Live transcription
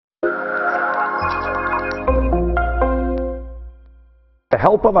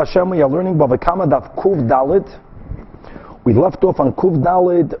help of Hashem, we are learning Bava Daf Kuv Dalit. We left off on Kuv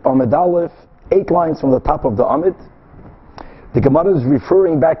Dalit, Amid Aleph, 8 lines from the top of the Amid. The Gemara is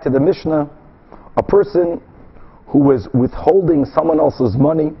referring back to the Mishnah, a person who was withholding someone else's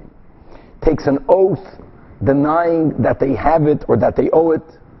money, takes an oath denying that they have it or that they owe it.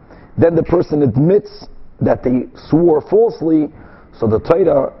 Then the person admits that they swore falsely, so the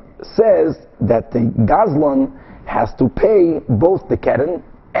Torah says that the Gazlan has to pay both the keren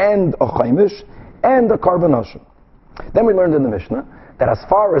and a chaimish and a karban. Then we learned in the Mishnah that as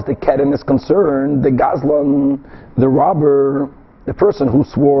far as the keren is concerned, the Gazlan, the robber, the person who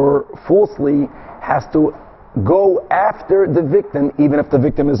swore falsely, has to go after the victim, even if the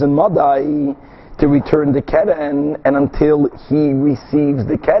victim is in Madai, to return the keren, and until he receives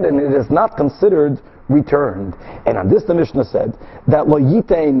the keren, it is not considered returned. And on this the Mishnah said that lo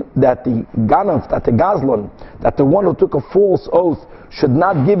yitain, that the ganav, that the gazlan, that the one who took a false oath should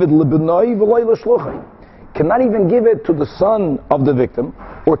not give it lebnoi v'loy l'shluchai, cannot even give it to the son of the victim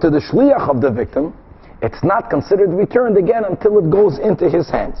or to the shliach of the victim. It's not considered returned again until it goes into his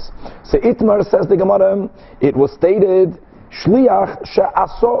hands. So Itmar, says the Gemara, it was stated shliach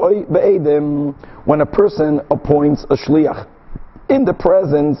she'asoi be'edim, when a person appoints a shliach in the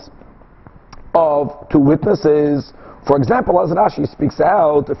presence of 2 witnesses. For example, as Rashi speaks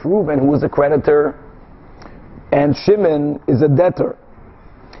out, if Reuven, who is a creditor, and Shimon is a debtor,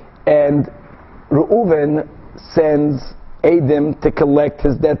 and Reuven sends Edim to collect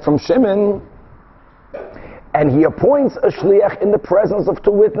his debt from Shimon, and he appoints a shliach in the presence of 2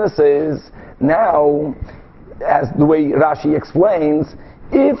 witnesses. Now, as the way Rashi explains,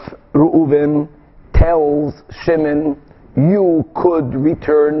 if Reuven tells Shimon, you could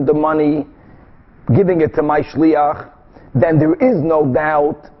return the money, giving it to my shliach, then there is no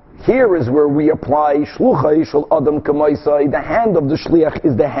doubt. Here is where we apply shluchai shel adam kamaisai. The hand of the shliach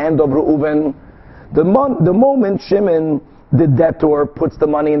is the hand of Reuven. The moment Shimon, the debtor, puts the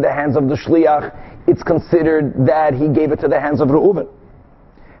money in the hands of the shliach, it's considered that he gave it to the hands of Reuven.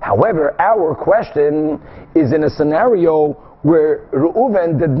 However, our question is in a scenario where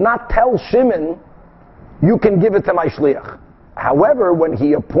Reuven did not tell Shimon, you can give it to my shliach. However, when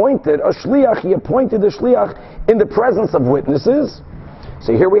he appointed a shliach, he appointed a shliach in the presence of witnesses.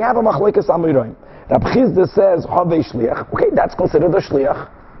 So here we have a machlekes amiroim. Rab Chizda says, Havei shliach. Okay, that's considered a shliach.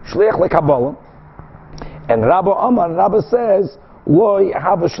 Shliach like Kabbalah. And Rabbi Amar, Rabbi says, Loi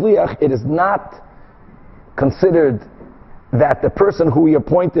have a shliach. It is not considered that the person who he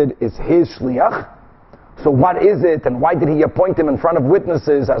appointed is his shliach. So what is it, and why did he appoint him in front of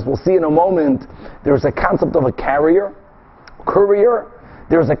witnesses? As we'll see in a moment, there's a concept of a courier.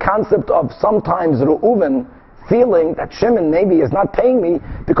 There's a concept of sometimes Reuven feeling that Shimon maybe is not paying me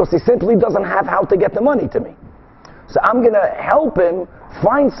because he simply doesn't have how to get the money to me. So I'm going to help him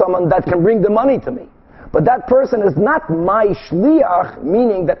find someone that can bring the money to me. But that person is not my shliach,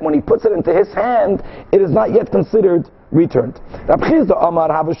 meaning that when he puts it into his hand, it is not yet considered returned. Rab Chizda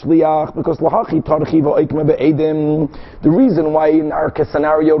Amar have a shliach because lahachi tarchi v'oikme be'edim. The reason why in our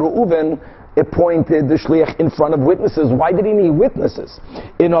scenario Reuven appointed the shliach in front of witnesses. Why did he need witnesses?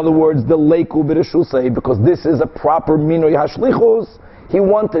 In other words, the leiku b'reshusei, because this is a proper minoi hashlichus. He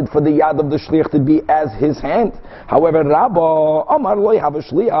wanted for the yad of the shliach to be as his hand. However, Rabba Amar loy have a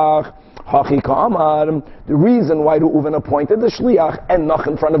shliach. Hachi ka'amar. The reason why Reuven appointed the shliach and not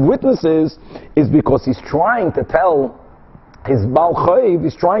in front of witnesses is because he's trying to tell his Baal Chayiv,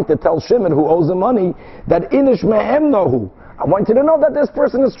 he's trying to tell Shimon, who owes him money, that inish mehem nahu. I want you to know that this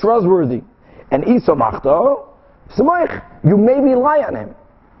person is trustworthy. And Isomachto, you may rely on him.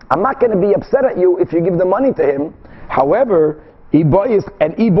 I'm not going to be upset at you if you give the money to him. However, if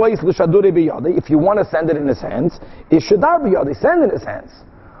you want to send it in his hands, it should not be send it in his hands.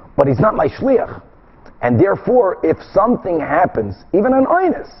 But he's not my shliach. And therefore, if something happens, even an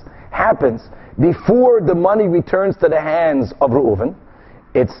oinus happens, before the money returns to the hands of Reuven,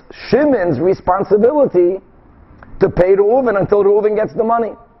 it's Shimon's responsibility to pay Reuven until Reuven gets the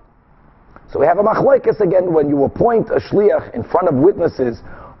money. So we have a machlekes again when you appoint a shliach in front of witnesses,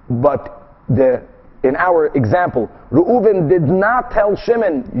 but in our example, Reuven did not tell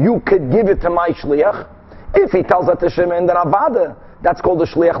Shimon, you could give it to my shliach. If he tells it to Shimon, then avada, that's called a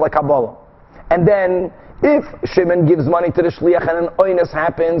shliach like Kabbalah. And then, if Shimon gives money to the shliach and an oinus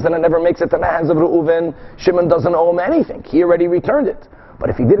happens and it never makes it to the hands of Reuven, Shimon doesn't owe him anything. He already returned it. But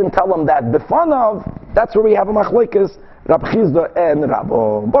if he didn't tell him that b'fanav, that's where we have a machlekes, Rab Chizda and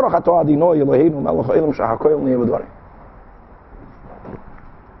Rabbo. Baruch atah Adonai Eloheinu melech haolam shehakoil niyeh b'dvarim.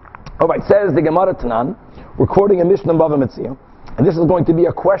 Alright, says the Gemara Tanan, we're quoting a Mishnah Bava Metzia, and this is going to be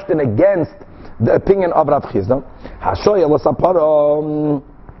a question against the opinion of Rav Chizda. Hashoyel asapara.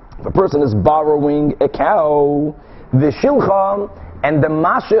 If a person is borrowing a cow, the shilcha and the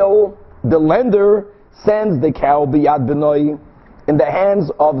mashel, the lender, sends the cow biyad benoi in the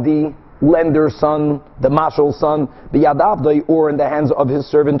hands of the lender's son, the mashel's son, biyad avdoi, or in the hands of his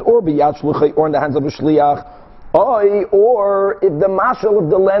servant, or biyad shluchai, or in the hands of a shliach, or if the mashel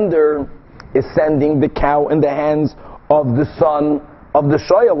of the lender is sending the cow in the hands of the son of the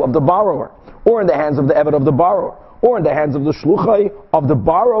shoyel, of the borrower, or in the hands of the eved of the borrower, or in the hands of the shluchai of the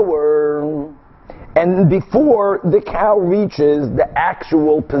borrower. And before the cow reaches the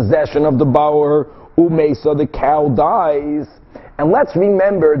actual possession of the borrower, umesa, the cow dies. And let's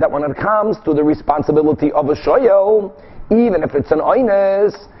remember that when it comes to the responsibility of a shoyel, even if it's an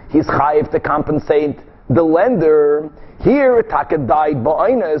oines, he's chayiv to compensate the lender. Here it died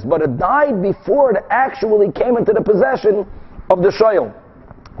ba'oines, but it died before it actually came into the possession of the shoyel.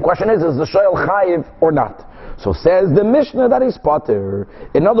 The question is the shoyel chayiv or not? So says the Mishnah that he's pater.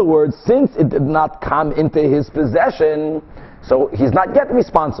 In other words, since it did not come into his possession, so he's not yet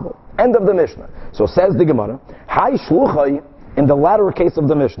responsible. End of the Mishnah. So says the Gemara, Hai shluchai, in the latter case of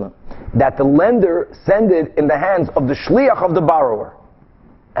the Mishnah, that the lender send it in the hands of the shliach of the borrower.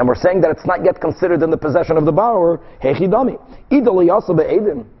 And we're saying that it's not yet considered in the possession of the borrower, hechidami. Idoli also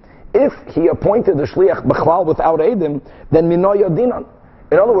be'edim. If he appointed the shliach b'chlal without edim, then minoy yadinan.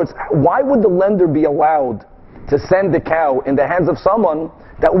 In other words, why would the lender be allowed to send the cow in the hands of someone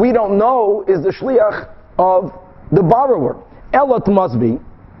that we don't know is the shliach of the borrower? Elot must be,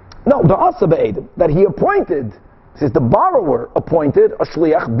 no, the asa be'edim, that he appointed, since the borrower appointed a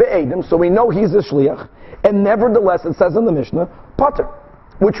shliach be'edim, so we know he's a shliach, and nevertheless it says in the Mishnah, pater,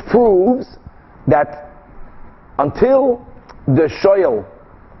 which proves that until the shoyel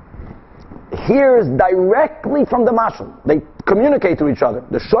hears directly from the mashal, they communicate to each other.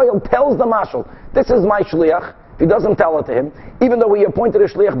 The shoyel tells the mashal, this is my shliach. If he doesn't tell it to him, even though he appointed a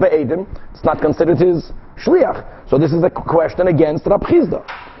shliach be'edim, it's not considered his shliach. So this is a question against Rab Chizda.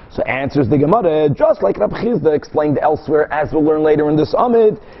 So answers the Gemara, just like Rab Chizda explained elsewhere, as we'll learn later in this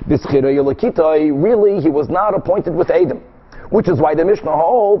Amid, really he was not appointed with edim, which is why the Mishnah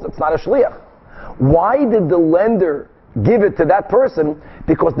holds it's not a shliach. Why did the lender give it to that person?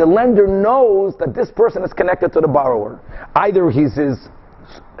 Because the lender knows that this person is connected to the borrower. Either he's his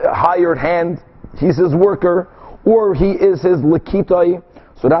hired hand, he's his worker, or he is his lekitoi.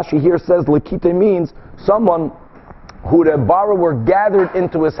 So Rashi here says lekitoi means someone who the borrower gathered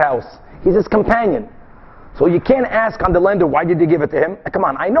into his house. He's his companion. So you can't ask on the lender, why did you give it to him? Come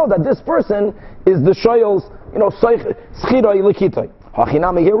on, I know that this person is the shoyel's, schiroi lekitoi.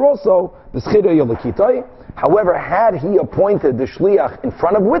 Hachinami here also, the schiroi lekitoi. However, had he appointed the shliach in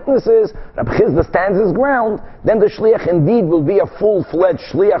front of witnesses, Rabbi Chizda stands his ground, then the shliach indeed will be a full-fledged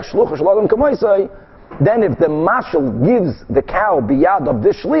shliach, shluch shalom kamoisai. Then if the mashal gives the cow biyad of the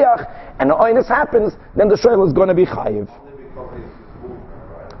shliach, and the oinus happens, then the shoyel is going to be chayiv.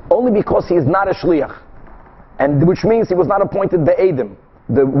 Only because he is not a shliach, and which means he was not appointed be'edim.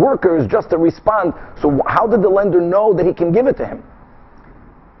 The worker is just to respond. So how did the lender know that he can give it to him?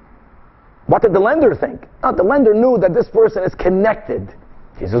 What did the lender think? The lender knew that this person is connected.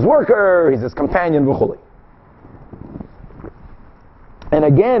 He's his worker, he's his companion, v'chuli. And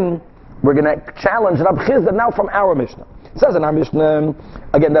again, we're going to challenge Rab Chizda now from our Mishnah. It says in our Mishnah,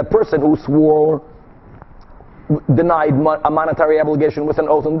 again, that person who swore, denied a monetary obligation with an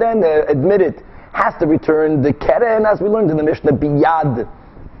oath, and then admitted, has to return the keren, as we learned in the Mishnah, biyad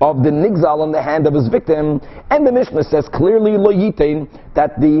of the nigzal in the hand of his victim. And the Mishnah says clearly, lo yitain,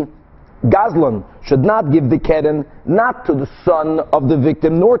 that the Gazlan should not give the keren, not to the son of the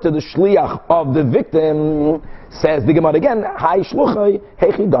victim, nor to the shliach of the victim. Says the Gemara again, Hai shluchai,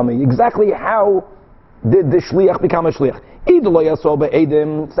 hechi dami. Exactly how did the shliach become a shliach?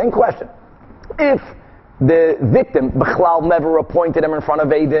 Same question. If the victim, Bechlal, never appointed him in front of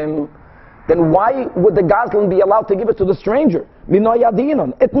Edim, then why would the Gazlan be allowed to give it to the stranger?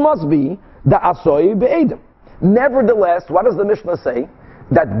 It must be the Asoi be'edim. Nevertheless, what does the Mishnah say?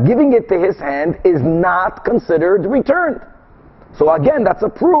 That giving it to his hand is not considered returned. So again, that's a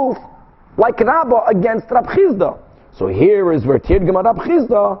proof, like Rabba against Rab Chizda. So here is where Tirgam Rab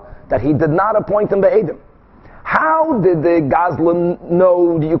Chizda, that he did not appoint him be'edim. How did the Gazlan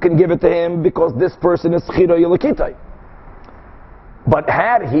know you can give it to him? Because this person is Chiroi Lekitoi. But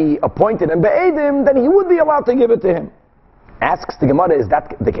had he appointed him be'edim, then he would be allowed to give it to him. Asks the Gemara, is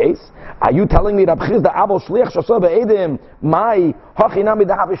that the case? Are you telling me Rab Chizda Abel Shliach Shasa be'edim, my hachinami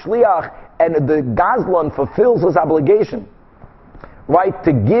dahav shliach, and the Gazlan fulfills his obligation, right,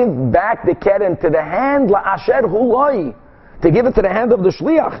 to give back the keren to the hand la'asher huloi, to give it to the hand of the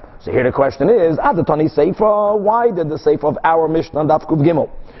shliach. So here the question is, Adatani Seifa, why did the Seifa of our Mishnah Daf Kuf Gimel?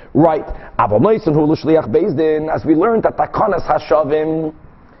 Right. As we learned that Takanas Hashavim,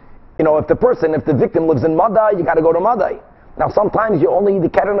 if the victim lives in Madai, you got to go to Madai. Now sometimes the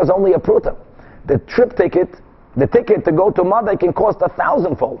keren is only a pruta. The ticket to go to Madai can cost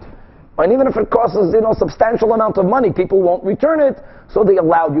 1,000-fold. And even if it costs substantial amount of money, people won't return it, so they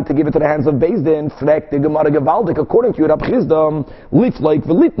allowed you to give it to the hands of Beis Din. According to Rabbi Chisda,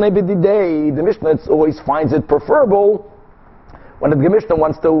 the Mishnah always finds it preferable when the Mishnah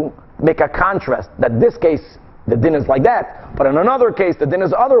wants to make a contrast, that this case, the din is like that, but in another case, the din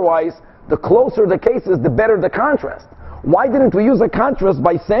is otherwise. The closer the case is, the better the contrast. Why didn't we use a contrast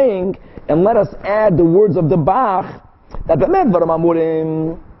by saying, and let us add the words of the Bach, that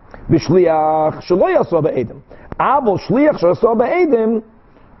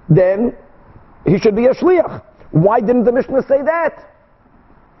then he should be a shliach. Why didn't the Mishnah say that?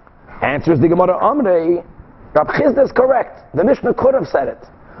 Answers the Gemara Amrei, Rab Chisda is correct. The Mishnah could have said it.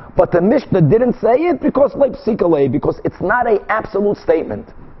 But the Mishnah didn't say it because it's not an absolute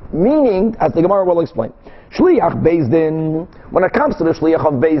statement. Meaning, as the Gemara will explain, Shliach Beis Din, when it comes to the Shliach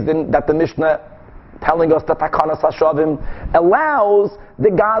of Beis Din, that the Mishnah telling us that Takanas Hashavim allows the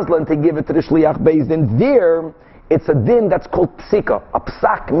Gazlan to give it to the Shliach Beis Din, there, it's a din that's called psika. A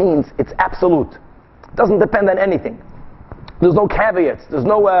psak means it's absolute. It doesn't depend on anything. There's no caveats. There's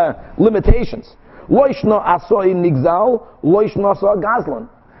no limitations. Loishna asoi nigzal, loishna asoi gazlan.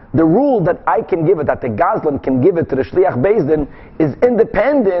 The rule that I can give it, that the gazlan can give it to the shliach beis din, is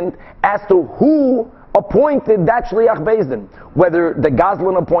independent as to who appointed that shliach beis din. Whether the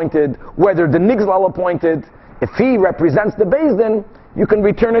gazlan appointed, whether the nigzal appointed. If he represents the beis din, you can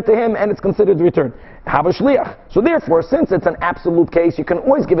return it to him and it's considered returned. Have a shliach. So therefore, since it's an absolute case, you can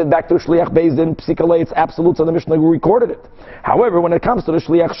always give it back to a shliach beis din. Psikale, it's absolute, so the Mishnah recorded it. However, when it comes to the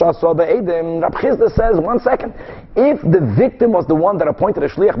shliach shasa be'edim, Rab Chisda says, 1 second, if the victim was the one that appointed a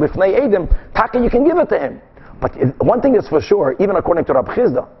shliach b'fnei edim, taka, you can give it to him. But one thing is for sure, even according to Rab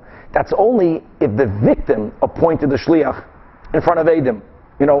Chisda, that's only if the victim appointed the shliach in front of edim.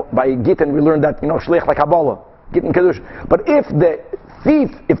 By Gittin we learned that, shliach like Kabbalah, Gittin Kedush. But if the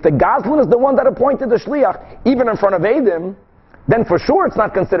thief, if the Gazlan is the one that appointed the shliach, even in front of edim, then for sure it's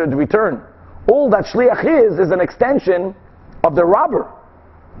not considered return. All that shliach is an extension of the robber.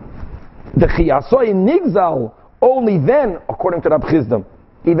 The chiyasoi nigzal, only then, according to Rab Chisda,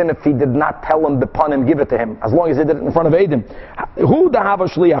 even if he did not tell him the pun and give it to him, as long as he did it in front of edim. Who da have a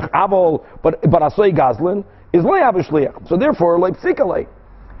shliach? Avol, but asoi gazlan is lo have a shliach. So therefore, like psikale.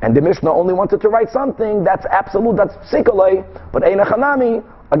 And the Mishnah only wanted to write something that's absolute, that's psikale, but eina chanami.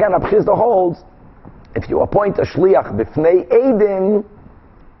 Again, Rab Chisda holds, if you appoint a shliach b'fnei edim,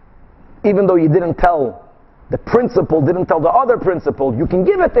 even though you didn't tell the principal, didn't tell the other principal, you can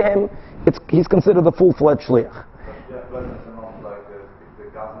give it to him, he's considered a full-fledged shliach.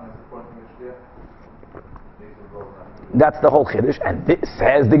 That's the whole chiddush, and this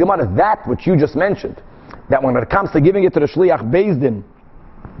says the Gemara, that which you just mentioned, that when it comes to giving it to the shliach beis din,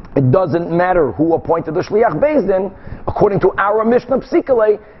 it doesn't matter who appointed the shliach beis din. According to our Mishnah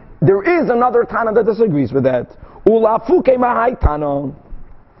Psikale, there is another Tana that disagrees with that. Ulafuke mahai Tana.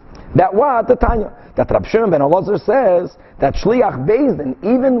 That what the Tanya, that Rab Shimon ben Elazar says that shliach beis din,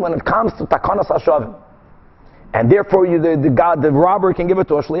 even when it comes to takanas hashavim, and therefore the robber can give it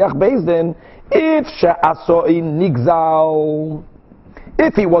to a shliach beis din if she'asoi nigzal,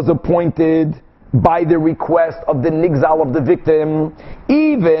 if he was appointed by the request of the nigzal of the victim,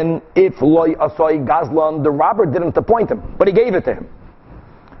 even if loy asoi gazlan, the robber didn't appoint him, but he gave it to him.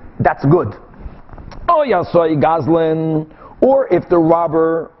 That's good. Oy asoi gazlan, or if the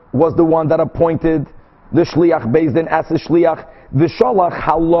robber was the one that appointed the shliach beis din as a shliach, the shalach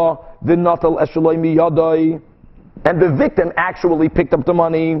hala the natal esheloi miyadai, and the victim actually picked up the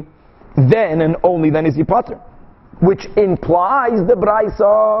money, then and only then is he pater. Which implies the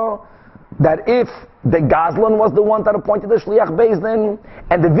braisa that if the gazlan was the one that appointed the shliach beis din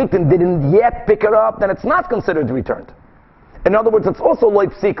and the victim didn't yet pick it up, then it's not considered returned. In other words, it's also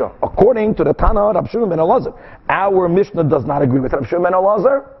like psika. According to the Tana, Rab Shimon ben Elazar, our Mishnah does not agree with Rab Shimon ben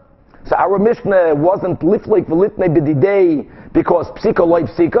Elazar. So our Mishnah wasn't liflik v'litnei b'didei because psika loy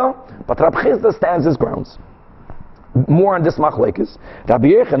psika, but Rab Chisda stands his grounds. More on this machlekes. Rabbi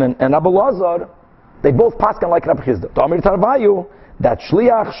Yochanan and Rabbi Lazar, they both paskin like Rab Chisda. Ta'amir tarvayu, that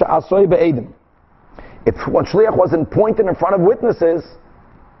shliach she'asoi be'edim. If one shliach wasn't pointed in front of witnesses,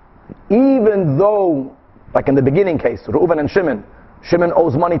 even though, like in the beginning case, Reuven and Shimon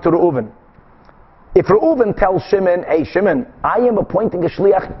owes money to Reuven. If Reuven tells Shimon, hey Shimon, I am appointing a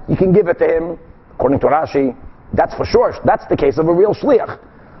shliach, you can give it to him, according to Rashi, That's for sure. That's the case of a real shliach.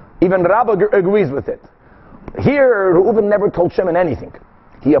 Even Rabbi agrees with it. Here, Reuven never told Shimon anything.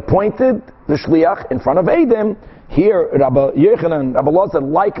 He appointed the shliach in front of Eidim. Here, Rabbi Yochanan, Rabbi Lazar,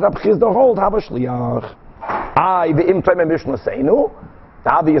 like Rabbi Chizda hold, have a shliach. The Mishnah Seinu.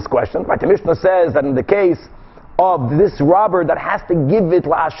 The obvious question, right? The Mishnah says that in the case of this robber that has to give it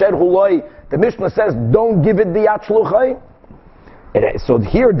la'asher huloi, the Mishnah says don't give it biyat shluchai. So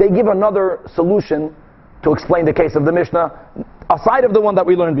here they give another solution to explain the case of the Mishnah, aside of the one that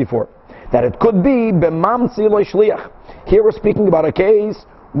we learned before. That it could be b'mamtzi lo shliach. Here we're speaking about a case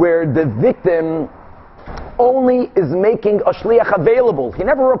where the victim only is making a shliach available. He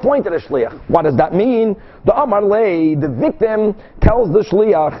never appointed a shliach. What does that mean? The Amar Lei, the victim tells the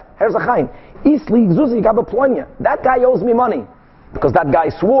shliach, here's a chayin, Isli Zuzi Gabaplonia. That guy owes me money. Because that guy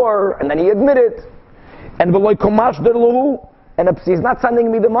swore, and then he admitted. And he's not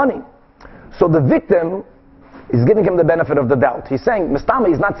sending me the money. So the victim is giving him the benefit of the doubt. He's saying, Mistama,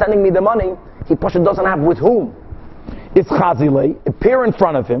 he's not sending me the money. He doesn't have with whom. It's Chazile, appear in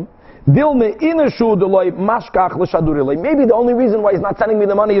front of him. Maybe the only reason why he's not sending me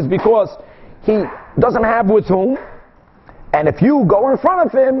the money is because he doesn't have with whom. And if you go in front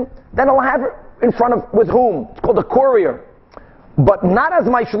of him, then he'll have it in front of with whom. It's called a courier. But not as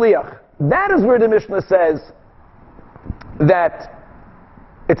my shliach. That is where the Mishnah says that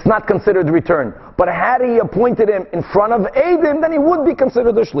it's not considered return. But had he appointed him in front of Eidim, then he would be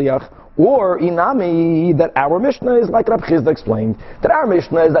considered a shliach. Or inami, that our Mishnah is like Rabbi Chizda explained, that our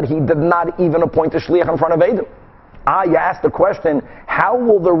Mishnah is that he did not even appoint a shliach in front of Eidim. You asked the question, how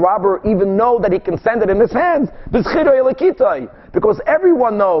will the robber even know that he can send it in his hands? Because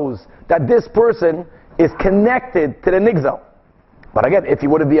everyone knows that this person is connected to the nigzal. But again, if he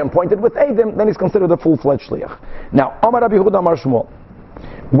would be appointed with Eidim, then he's considered a full-fledged shliach. Now, Amar Rabbi Yehuda Amar Shmuel.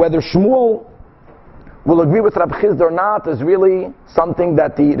 Whether Shmuel will agree with Rabbi Chizda or not is really something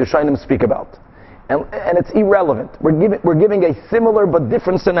that the Rishonim speak about. And it's irrelevant. We're giving a similar but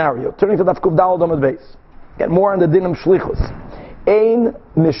different scenario. Turning to Daf Kuf Daled Amud Beis. Get more on the dinim shlichus. Ein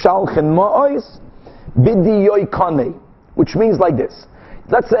mishalchen ma'ois bidi yoy kanei, which means like this.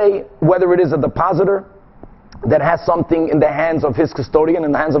 Let's say whether it is a depositor that has something in the hands of his custodian,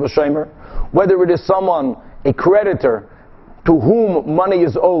 in the hands of a shomer, whether it is someone, a creditor, to whom money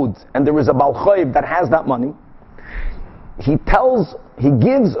is owed, and there is a bal chayv that has that money, he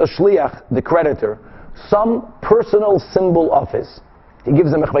gives a shliach, the creditor, some personal symbol of his. He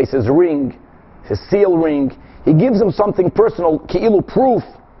gives him his ring, his seal ring. He gives him something personal, ki'ilu proof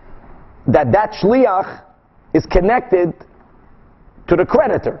that shliach is connected to the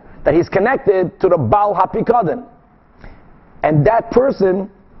creditor, that he's connected to the bal hapikadon. And that person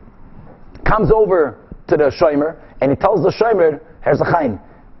comes over to the shomer, and he tells the shomer, here's a chayin,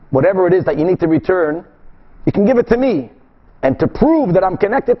 whatever it is that you need to return, you can give it to me. And to prove that I'm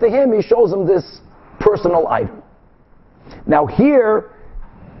connected to him, he shows him this personal item. Now here,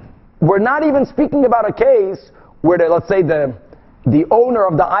 we're not even speaking about a case where, let's say, the owner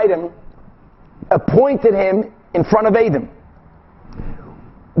of the item appointed him in front of Eidim.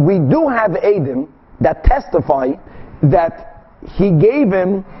 We do have Eidim that testify that he gave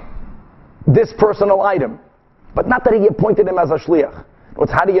him this personal item, but not that he appointed him as a shliach.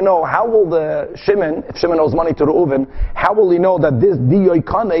 How do you know? How will if Shimon owes money to Reuven, how will he know that this diyoy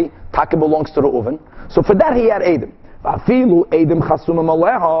kanei taka belongs to Reuven? So for that he had Eidim.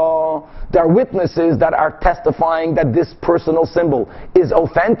 There are witnesses that are testifying that this personal symbol is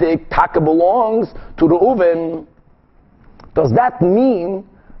authentic, taka belongs to Reuven. Does that mean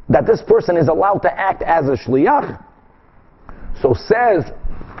that this person is allowed to act as a shliach? So says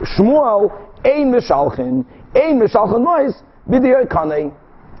Shmuel, ein mishalchen nois b'diyoy kanei.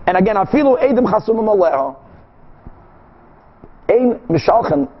 And again, afilu eidim chasumim aleha. Ein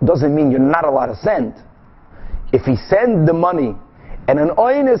mishalchen doesn't mean you're not allowed to send. If he sends the money and an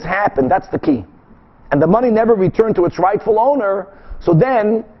oinus happened, that's the key, and the money never returned to its rightful owner, so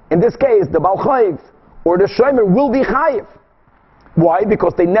then, in this case, the bal chayv or the shomer will be chayiv. Why?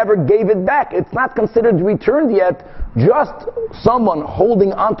 Because they never gave it back. It's not considered returned yet. Just someone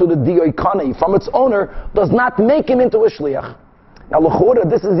holding onto the diyoy kanei from its owner does not make him into a shliach. Now, l'chora,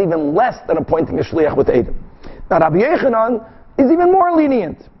 this is even less than appointing a shliach with Eidim. Now, Rabbi Yochanan is even more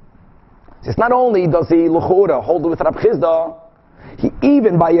lenient. It's not only does he l'chora hold it with Rabbi Chizda, he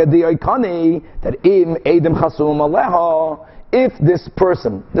even by a diyoy kanei that im Eidim chasum aleha, if this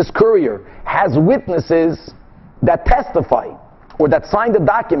person, this courier, has witnesses that testify or that sign the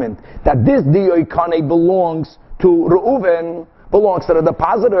document that this diyoy kanei belongs to Reuven, belongs to the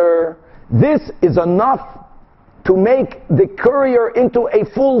depositor, this is enough to make the courier into a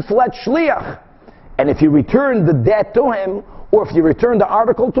full-fledged shliach. And if you return the debt to him, or if you return the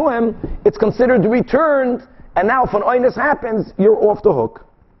article to him, it's considered returned, and now if an oinus happens, you're off the hook.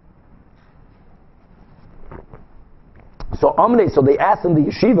 So they asked in the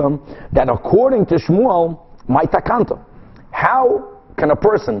yeshiva that according to Shmuel, my takanta, how can a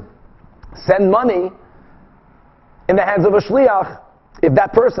person send money in the hands of a shliach if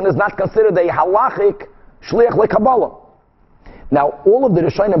that person is not considered a halachic shliach lekabbalah? Now, all of the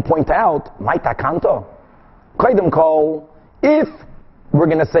Rishonim point out, my takanta, kaidem kol, if we're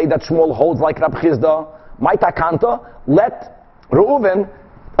going to say that Shmuel holds like Rab Chizda, my takanta, let Reuven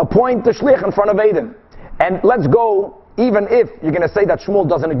appoint the shliach in front of Aiden. And let's go, even if you're going to say that Shmuel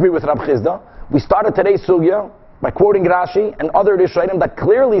doesn't agree with Rab Chizda, we started today's sugya by quoting Rashi and other Rishonim that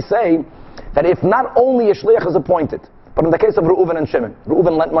clearly say that if not only a shliach is appointed, but in the case of Reuven and Shimon,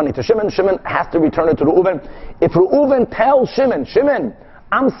 Reuven lent money to Shimon, Shimon has to return it to Reuven. If Reuven tells Shimon,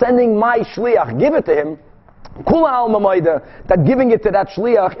 I'm sending my shliach, give it to him, Kula al Mamayda, that giving it to that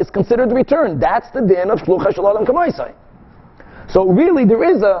shliach is considered return. That's the din of Shlucha Shalom Kamaisai. So really there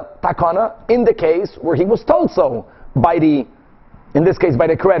is a takana in the case where he was told so by in this case by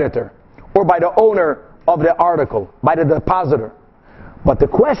the creditor, or by the owner of the article, by the depositor. But the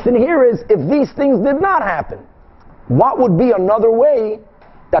question here is, if these things did not happen, what would be another way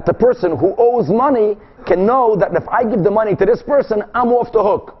that the person who owes money can know that if I give the money to this person, I'm off the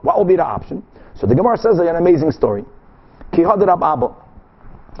hook? What will be the option? So the Gemara says an amazing story. Ki had Rab Abba.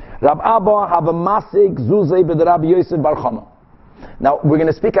 Rab Abba have a masig zuzei b'd Rabbi Yosef bar Chama. Now we're going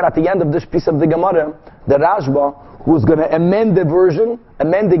to speak at the end of this piece of the Gemara, the Rashba, who's going to amend the version,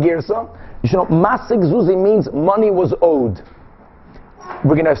 amend the Girsa. You should know, masig zuzei means money was owed.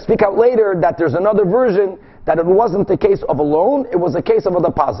 We're going to speak out later that there's another version that it wasn't the case of a loan, it was a case of a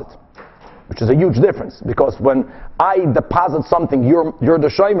deposit, which is a huge difference, because when I deposit something, you're the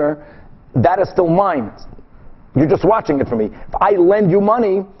shomer, that is still mine. You're just watching it for me. If I lend you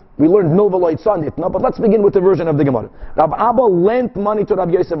money, we learned no veloit sonit. No, but let's begin with the version of the Gemara. Rab Abba lent money to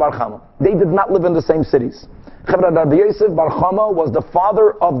Rabbi Yosef bar Chama. They did not live in the same cities. Rabbi Yosef bar Chama was the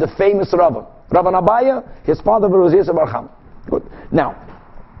father of the famous Rava. Rabban Abaya, his father was Yosef bar Chama. Good. Now,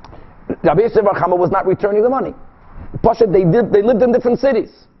 Rabbi Yosef bar Chama was not returning the money. Pasha, they lived in different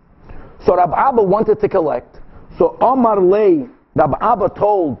cities. So Rab Abba wanted to collect. So Amar Lei, Rab Abba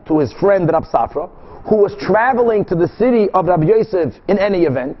told to his friend Rab Safra, who was traveling to the city of Rabbi Yosef in any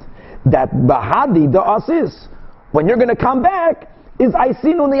event, that Bahadi the Asis, when you're going to come back, is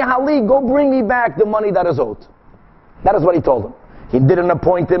Aisinu Nihali, go bring me back the money that is owed. That is what he told him. He didn't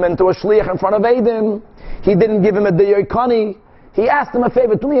appoint him into a shliach in front of Eidim. He didn't give him a deyoikani. He asked him a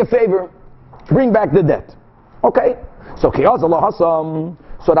favor, do me a favor, bring back the debt. Okay. So Kiyaz Allah Hassam.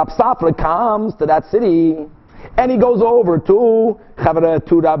 So Rab Safra comes to that city, and he goes over to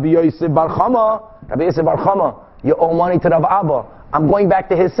Rabbi Yosef bar Chama. Rabbi Yosef bar Chama, you owe money to Rav Abba. I'm going back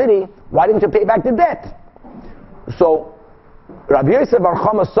to his city. Why didn't you pay back the debt? So Rabbi Yosef bar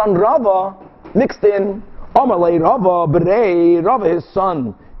Chama's son Rava mixed in. Amalei Rava Berei, Rava his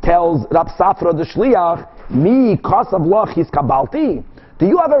son tells Rab Safra the shliach, Mi kasav lach his kabalti. Do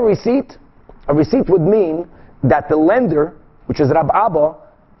you have a receipt? A receipt would mean that the lender, which is Rab Abba,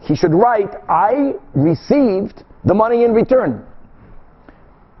 he should write, I received the money in return.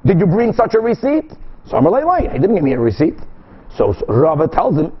 Did you bring such a receipt? So Amalei lied. He didn't give me a receipt. So Rava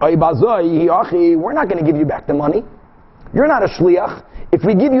tells him, we're not going to give you back the money. You're not a shliach. If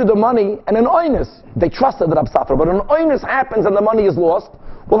we give you the money and an oinus, they trusted Rab Safra, but an oinus happens and the money is lost,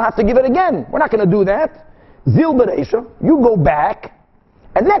 we'll have to give it again. We're not going to do that. Zil Bereisha, you go back,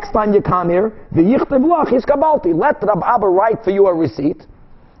 and next time you come here, the yichtav lach is kabalti. Let Rab Abba write for you a receipt,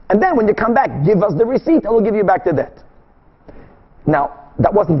 and then when you come back, give us the receipt, and we'll give you back the debt. Now,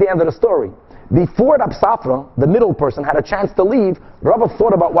 that wasn't the end of the story. Before Rab Safra, the middle person, had a chance to leave, Rava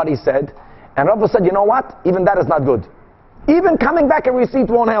thought about what he said, and Rava said, you know what? Even that is not good. Even coming back a receipt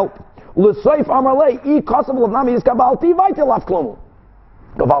won't help. Why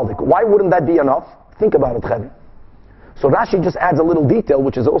wouldn't that be enough? Think about it, Chavi. So Rashi just adds a little detail,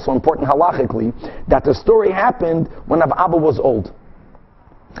 which is also important halachically, that the story happened when Rav Abba was old.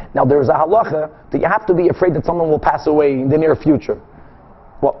 Now there's a halacha that you have to be afraid that someone will pass away in the near future.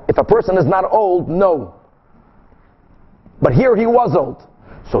 Well, if a person is not old, no. But here he was old.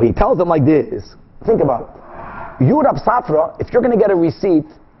 So he tells them like this. Think about it. You, Rab Safra, if you're going to get a receipt,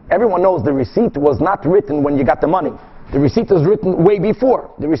 everyone knows the receipt was not written when you got the money. The receipt is written way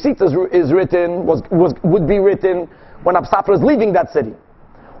before. The receipt would be written when Rab Safra is leaving that city.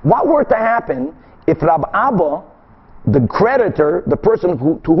 What were to happen if Rab Abba, the creditor, the person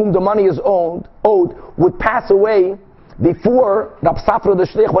to whom the money is owed, would pass away before Rab Safra the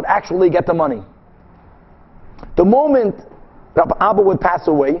shliach would actually get the money? The moment Rabbi Abba would pass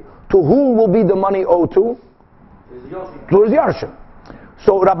away, to whom will be the money owed to? To his Yarshim.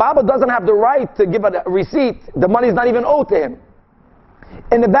 So Rabbi Abba doesn't have the right to give a receipt. The money is not even owed to him.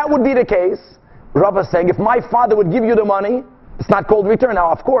 And if that would be the case, Rabbi is saying, if my father would give you the money, it's not called return.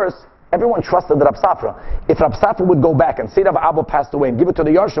 Now, of course, everyone trusted Rab Safra. If Rab Safra would go back and say Rabbi Abba passed away and give it to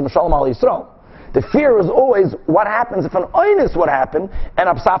the Yarshim, Shalom al Yisrael, the fear is always what happens if an oinus would happen and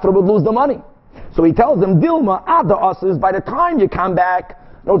Rab Safra would lose the money. So he tells them, Dilma, Ada Asas, by the time you come back,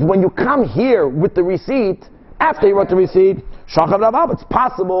 in other words, when you come here with the receipt, after you wrote the receipt, Shachar Rab Abba, it's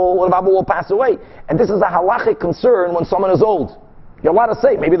possible Rab Abba will pass away. And this is a halachic concern when someone is old. You're allowed to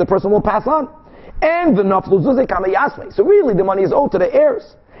say, maybe the person will pass on. And the naflu zuzik kamayasme. So really the money is owed to the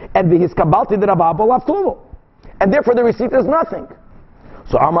heirs. And the hiskabalti the Rab Abba laftumu. And therefore the receipt is nothing.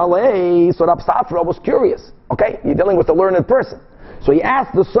 So Amalei, so Rab Safra was curious. Okay, you're dealing with a learned person. So he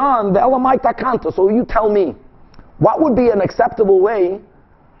asked the son, the Elamai Takanto, so you tell me, what would be an acceptable way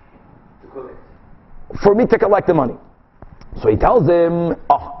for me to collect the money? So he tells him,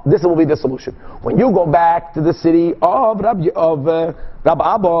 this will be the solution. When you go back to the city of Rab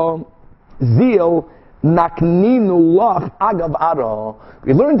Abba, Zil, Nakninu Lach Agav Ara.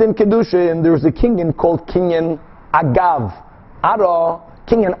 We learned in Kedushin, there's a kinyan called kinyan Agav. Ara,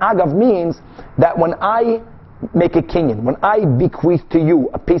 kinyan Agav means that when I make a kinyan, when I bequeath to you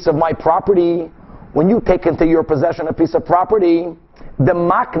a piece of my property, when you take into your possession a piece of property, the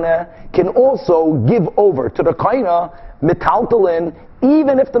makna can also give over to the kaina metaltalin,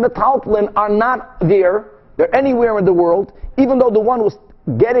 even if the metaltalin are not there, they're anywhere in the world, even though the one who's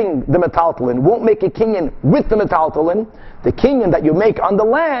getting the metaltalin won't make a kinyan with the metaltalin, the kinyan that you make on the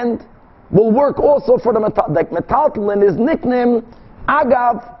land will work also for the metaltalin. The metaltalin is nicknamed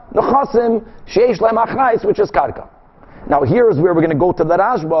agav nechasim sheish lehem achrais, which is karka. Now here's where we're going to go to the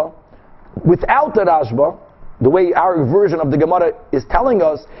Rashba. Without the Rashba, the way our version of the Gemara is telling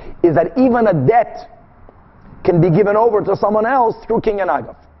us is that even a debt can be given over to someone else through kinyan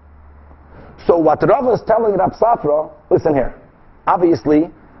agav. So what Rav is telling Rab Safra, listen here, obviously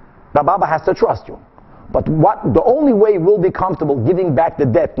Rab Abba has to trust you. But the only way we'll be comfortable giving back the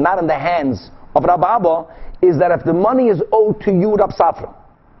debt, not in the hands of Rab Abba, is that if the money is owed to you, Rab Safra,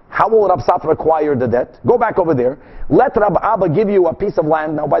 how will Rab Safra acquire the debt? Go back over there. Let Rab Abba give you a piece of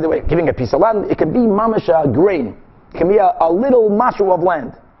land. Now, by the way, giving a piece of land, it can be mamisha grain. It can be a little mashu of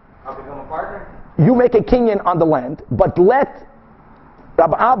land. I'll become a partner. You make a kinyan on the land, but let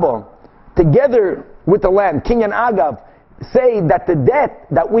Rab Abba, together with the land, kinyan agav, say that the debt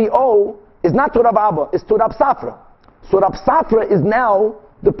that we owe is not to Rab Abba, it's to Rab Safra. So Rab Safra is now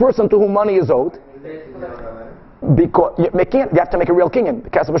the person to whom money is owed. Because you have to make a real kinyan,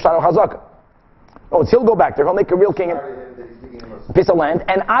 because of Bashar al-Hazaka. Oh, he'll go back there, he'll make a real kinyan, a piece of land,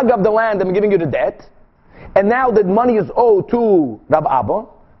 and agav the land, I'm giving you the debt, and now the money is owed to Rab Abba,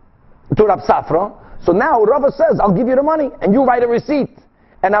 to Rab Safra. So now Rava says, I'll give you the money, and you write a receipt.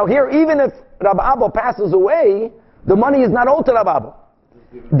 And now here, even if Rab Abba passes away, the money is not owed to Rab Abba.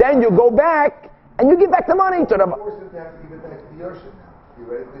 Then you go back, and you give back the money to Rab Abba.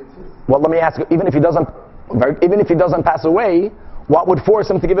 Well, let me ask you, even if he doesn't pass away, what would force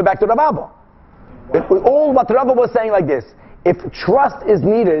him to give it back to Rab Abba? All what Rava was saying like this, if trust is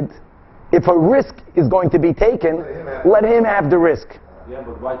needed, if a risk is going to be taken, let him have the risk. Yeah,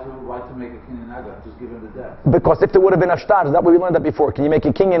 but why to make a kinyan agav? Just give him the debt. Because if there would have been a shtar, is that what we learned that before? Can you make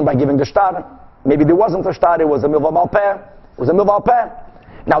a kinyan by giving the shtar? Maybe there wasn't a shtar, it was a milva malpeh. It was a milva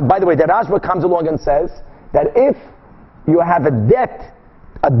malpeh. Now, by the way, the Rashba comes along and says that if you have a debt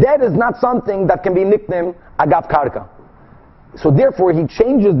is not something that can be nicknamed agav karka. So therefore, he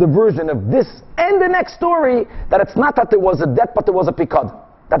changes the version of this and the next story that it's not that there was a debt, but there was a pikad.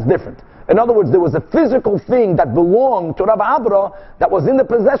 That's different. In other words, there was a physical thing that belonged to Rav Abra that was in the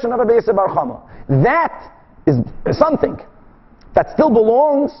possession of Rabbi Yosef Bar Chama. That is something that still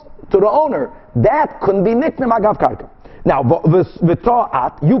belongs to the owner. That couldn't be nicknamed agav karka. Now,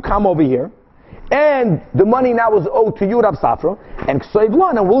 v'ta'at, you come over here, and the money now is owed to you, Rav Safra, and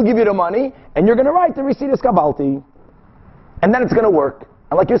Ksevlan, and we'll give you the money, and you're going to write the receipt as kabalti. And then it's going to work.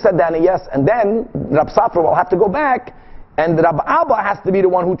 And like you said, Danny, yes, and then Rav Safra will have to go back, and Rab Abba has to be the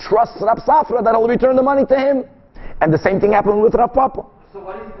one who trusts Rab Safra that he'll return the money to him. And the same thing happened with Rav Papa. So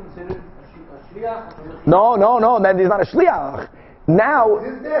what is he considered? A shliach? No, then he's not a shliach. Now,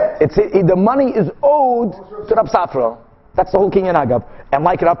 the money is owed to Rab Safra. That's the whole kinyan agav. And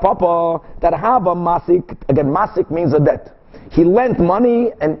like Rav Papa, that hava masik, again, masik means a debt. He lent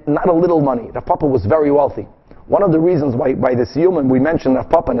money, and not a little money. Rav Papa was very wealthy. One of the reasons why by the shiurim we mentioned Rav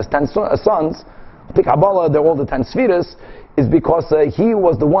Papa and his 10 sons, Kabbalah, they're all the 10 spheres, is because he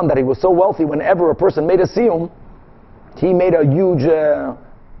was the one that he was so wealthy. Whenever a person made a siyum, he made a huge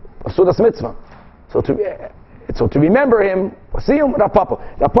sudas mitzvah. So to remember him, siyum Rav Papa.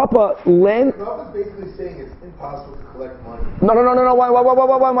 Rav Papa lent. Rav is basically saying it's impossible to collect money. No.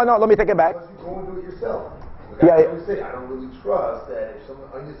 Why? No, let me take it back. Unless you go and do it yourself. Yeah. I don't really trust that if something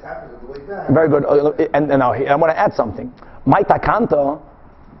onions happens on the way back. Very good. And now I want to add something. My takanta,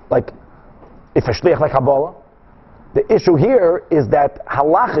 like if a shliach like Kabbalah, the issue here is that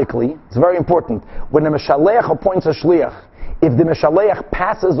halachically, it's very important. When the Meshaleach appoints a shliach, if the Meshaleach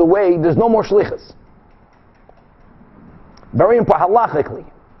passes away, there's no more shlichus. Very important halachically.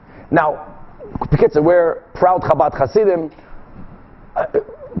 Now, we're proud Chabad Hasidim,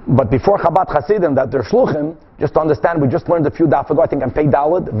 but before Chabad Hasidim, that they're shluchim, just to understand, we just learned a few daf ago, I think on Pei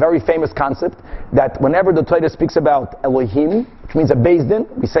Daled, very famous concept, that whenever the Torah speaks about Elohim, which means a Beis Din,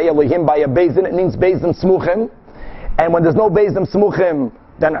 we say Elohim by a Beis Din, it means Beis Din Smuchim, and when there's no Beis Din Smuchim,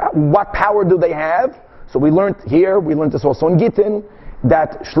 then what power do they have? So we learned here, we learned this also in Gittin,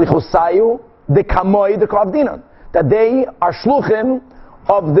 that Shlichusayu, the Kamoi, the Kavdinan, that they are shluchim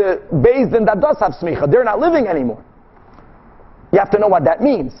of the Beis Din that does have smicha. They're not living anymore. You have to know what that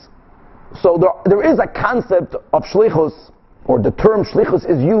means. So there is a concept of shlichus, or the term shlichus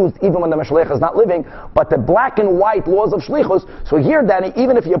is used even when the Meshaleach is not living, but the black and white laws of shlichus, so here, Danny,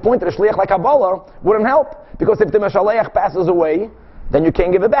 even if you appointed a shliach like Kabbalah, wouldn't help, because if the Meshaleach passes away, then you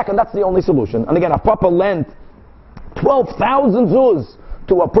can't give it back, and that's the only solution. And again, a Papa lent 12,000 zuz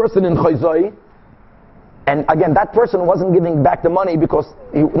to a person in Chayzai, and again, that person wasn't giving back the money because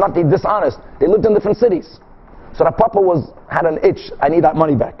he dishonest. They lived in different cities. So the Papa had an itch, I need that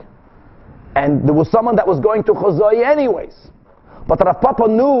money back. And there was someone that was going to Chazai anyways. But the Papa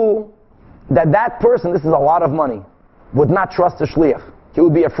knew that person, this is a lot of money, would not trust the shliach. He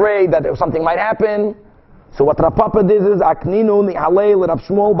would be afraid that something might happen. So what Rav Papa did is, Akninu ni'alei l'Rav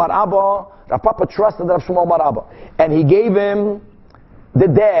Shmuel bar Abba. Rav Papa trusted Rav Shmuel bar Abba. And he gave him the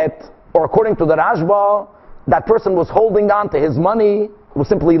debt, or according to the Rashba, that person was holding on to his money, was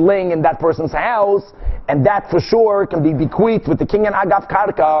simply laying in that person's house, and that for sure can be bequeathed with the king and Agav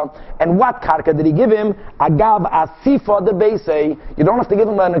Karka. And what Karka did he give him? Agav Asifa de Beisei. You don't have to give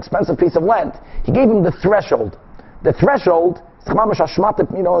him an expensive piece of land. He gave him the threshold. The threshold,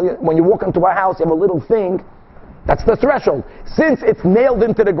 when you walk into a house, you have a little thing, that's the threshold. Since it's nailed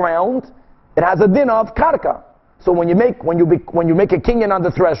into the ground, it has a din of Karka. So when you make a kinyan on the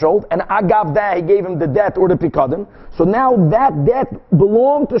threshold, and Agav that, he gave him the debt or the pikadon, so now that debt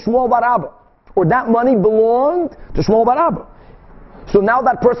belonged to Shmuel bar Abba, or that money belonged to Shmuel bar Abba. So now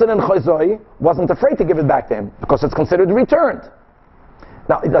that person in Chayzoi wasn't afraid to give it back to him, because it's considered returned.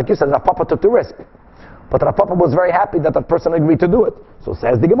 Now, like you said, Rav Papa took the risk. But Rav Papa was very happy that person agreed to do it. So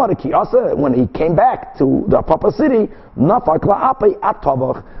says the Gemara, when he came back to the Rav Papa city, Nafak la'apei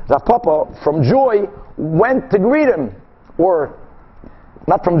atavach. Rav Papa, from joy, went to greet him. Or,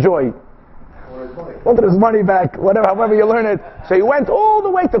 not from joy, wanted his money back, however you learn it. So he went all the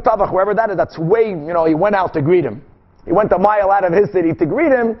way to Tavach, wherever that is. That's way, he went out to greet him. He went a mile out of his city to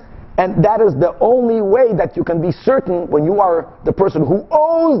greet him, and that is the only way that you can be certain when you are the person who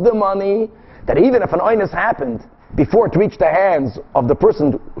owes the money, that even if an oinus happened before it reached the hands of the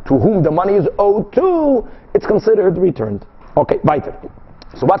person to whom the money is owed to, it's considered returned. Okay, weiter.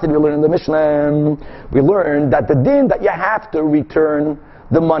 So what did we learn in the Mishnah? We learned that the din that you have to return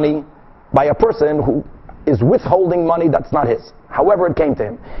the money by a person who is withholding money that's not his, however it came to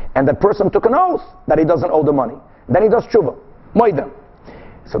him, and that person took an oath that he doesn't owe the money, then he does tshuva, moidem.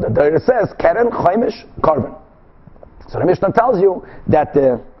 So the Torah says keren chaimish karban. So the Mishnah tells you that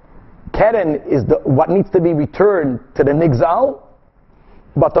the keren is what needs to be returned to the nigzal,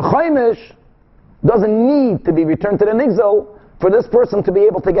 but the chaimish doesn't need to be returned to the nigzal for this person to be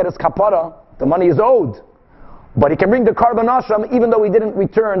able to get his kapara. The money is owed, but he can bring the karban asham even though he didn't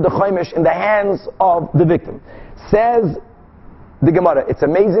return the chaimish in the hands of the victim. Says the Gemara, it's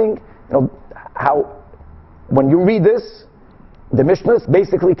amazing, how when you read this, the Mishnah is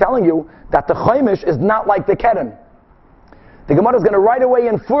basically telling you that the chaimish is not like the keren. The Gemara is going to right away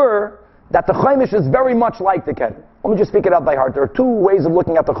infer that the chaimish is very much like the keren. Let me just speak it out by heart. There are two ways of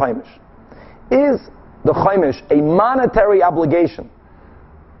looking at the chaimish. Is the chaimish a monetary obligation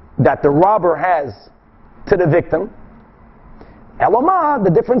that the robber has to the victim? Eloma,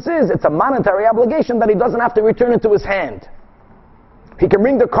 the difference is it's a monetary obligation that he doesn't have to return it to his hand. He can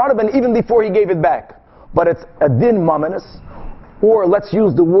bring the karban even before he gave it back. But it's a din mamanis, or let's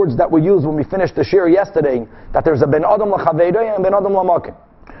use the words that we used when we finished the shir yesterday, that there's a ben adam lachaveiroi and ben adam lamakin.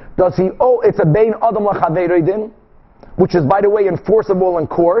 Does he owe, it's a ben adam lachaveiroi din, which is by the way enforceable in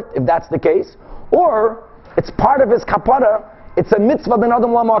court, if that's the case, or It's part of his kapara. It's a mitzvah ben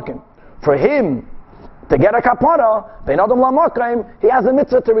adam lamakim. For him to get a kapara, ben adam lamakim, he has a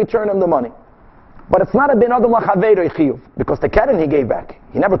mitzvah to return him the money. But it's not a ben adam lachaveiroi chiyuv, because the keren he gave back.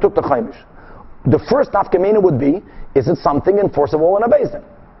 He never took the chaimish. The first nafkamina would be, is it something enforceable in a beis?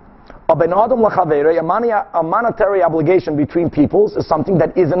 A ben adam lachaveiroi, a monetary obligation between peoples, is something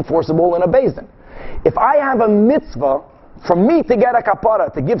that is enforceable in a beis. If I have a mitzvah for me to get a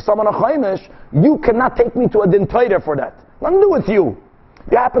kapara, to give someone a chaimish, you cannot take me to a din Torah for that. Nothing to do with you.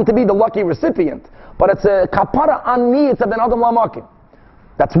 You happen to be the lucky recipient. But it's a kapara on me, it's a ben adam lamakim.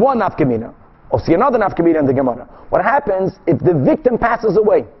 That's one nafkamina. Or see another nafkamina in the Gemara. What happens if the victim passes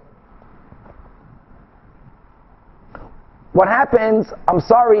away? What happens,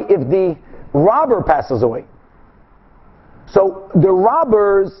 if the robber passes away? So the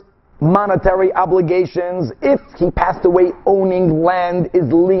robber's monetary obligations, if he passed away owning land,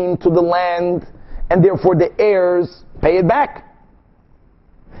 is lien to the land, and therefore the heirs pay it back.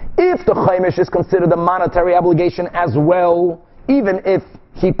 If the chaimish is considered a monetary obligation as well, even if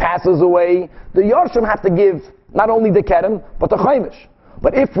he passes away, the yarshim have to give not only the keren, but the chaimish.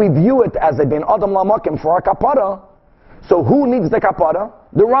 But if we view it as a ben adam lamakim for our kapara, so who needs the kapara?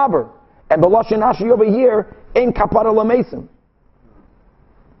 The robber. And the lashon Rashi over here, ein kapara lamesim.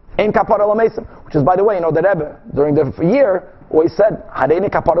 Ein kapara lamesim. Which is, by the way, the Rebbe, during the year, always said,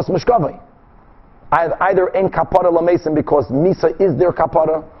 hareine kaparas mishkavai. Either ein kapara lamesim because misa is their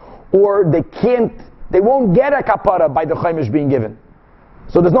kapara, or they won't get a kapara by the chaimish being given.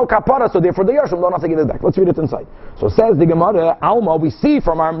 So there's no kapara, so therefore the yarshim don't have to give it back. Let's read it inside. So says the Gemara, Alma, we see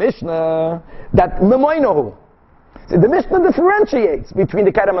from our Mishnah that memoinahu. So the Mishnah differentiates between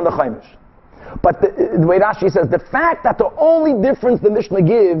the kerem and the chaimish. But the way Rashi says, the fact that the only difference the Mishnah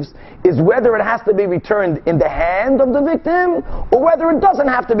gives is whether it has to be returned in the hand of the victim, or whether it doesn't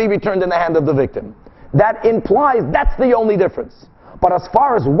have to be returned in the hand of the victim. That implies that's the only difference. But as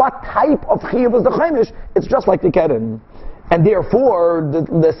far as what type of chiyuv is the chaimish, it's just like the keren. And therefore,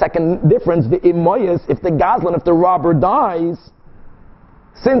 the second difference, the imoyes, if the gazlan, if the robber dies,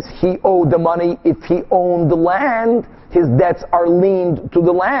 since he owed the money, if he owned the land, his debts are liened to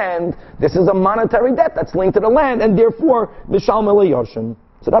the land. This is a monetary debt that's linked to the land, and therefore, Mishal Mele Yoshim.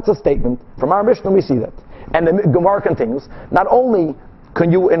 So that's a statement. From our Mishnah, we see that. And the Gemara continues, not only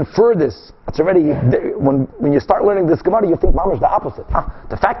can you infer this, it's already, when you start learning this Gemara, you think, mamash, the opposite.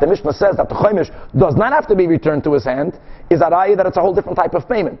 The fact that Mishnah says that the chaimish does not have to be returned to his hand is that it's a whole different type of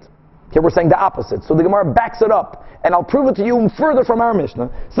payment. Here we're saying the opposite. So the Gemara backs it up. And I'll prove it to you further from our Mishnah.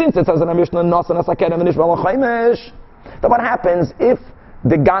 Since it says in our Mishnah, Nasan Asaken and Nishbal chaimish, then what happens if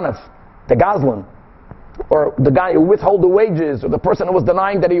the ganef, the gazlan, or the guy who withheld the wages, or the person who was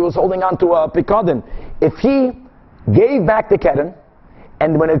denying that he was holding on to a pikadon, if he gave back the keren,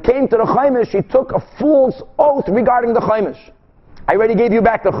 and when it came to the chaimish, he took a fool's oath regarding the chaimish. I already gave you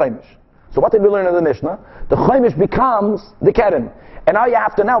back the chaimish. So what did we learn in the Mishnah? The chaimish becomes the keren. And now you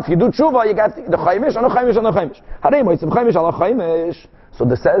have to, if you do tshuva, you got the chaimish and the chaimish and the chaimish. Chaimish ala chaimish. So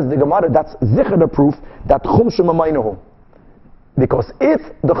this says the Gemara, that's zicher the proof that chumshu mamaynuhu. Because if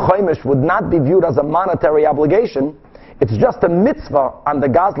the chaimish would not be viewed as a monetary obligation, it's just a mitzvah on the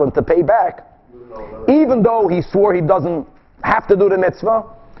gazlan to pay back. Even though he swore he doesn't have to do the mitzvah,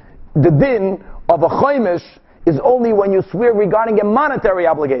 the din of a chaimish is only when you swear regarding a monetary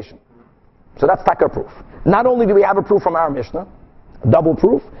obligation. So that's taka proof. Not only do we have a proof from our Mishnah, double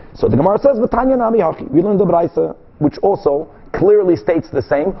proof. So the Gemara says, "V'tanya nami hachi." We learned the Braisa, which also clearly states the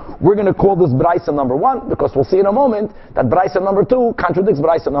same. We're going to call this Braisa number 1 because we'll see in a moment that Braisa number 2 contradicts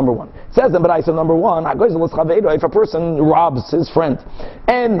Braisa number 1. It says in Braisa number 1, if a person robs his friend,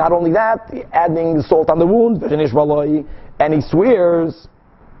 and not only that, adding salt on the wound, and he swears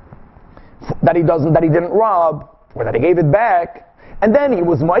that he didn't rob, or that he gave it back, and then he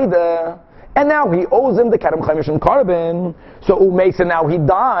was maida, and now he owes him the kerem chaimish and carbon. So Umeisa, now he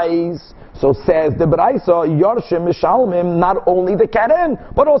dies. So says the Braisa, Yarshim Mishalmim, not only the keren,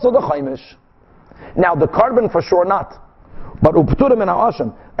 but also the chaimish. Now the carbon for sure not. But Upturim and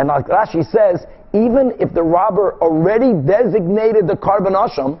Asham. And like Rashi says, even if the robber already designated the carbon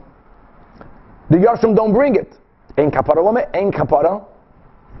Asham, the Yarshim don't bring it. Ein kapara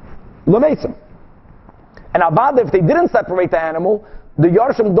lamesim. And Abad, if they didn't separate the animal, the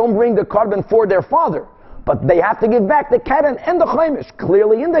Yarshim don't bring the carbon for their father. But they have to give back the keren and the chaimish,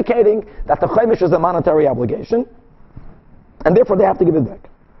 clearly indicating that the chaimish is a monetary obligation, and therefore they have to give it back.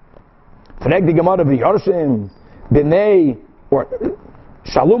 Frag the Gemara v'Yarshim b'nei or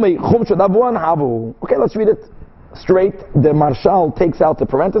shalumei chum shadavuan havu. Okay, let's read it straight. The Marshal takes out the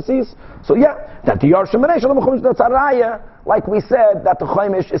parentheses. So that the Yarshim b'nei shalumei chum shadavuan, like we said, that the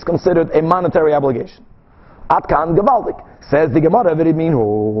chaimish is considered a monetary obligation. Atkan Gavaldik. Says the Gemara,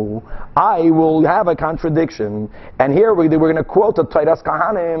 I will have a contradiction. And here we're going to quote the Toiras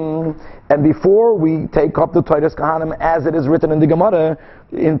Kahanim. And before we take up the Toiras Kahanim as it is written in the Gemara,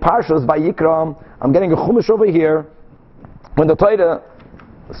 in Parshas Vayikra, I'm getting a chumash over here. When the Torah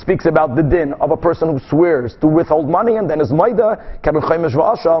speaks about the din of a person who swears to withhold money and then is maida,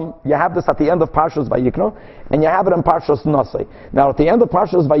 you have this at the end of Parshas Vayikra, and you have it in Parshas Nasei. Now at the end of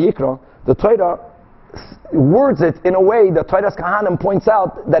Parshas Vayikra, the Torah words it in a way that Toiras Kahanim points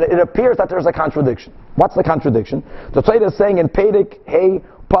out that it appears that there's a contradiction. What's the contradiction? The Torah is saying in Peirik Hey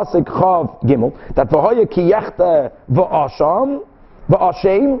Pasuk Chav Gimel that v'hoya ki yechte v'ashem,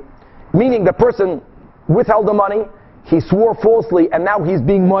 meaning the person withheld the money, he swore falsely, and now he's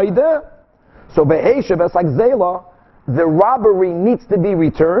being moide. So v'heishev esak zela, the robbery needs to be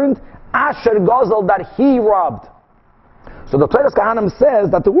returned. Asher gazel, that he robbed. So the Toiras Kahanim says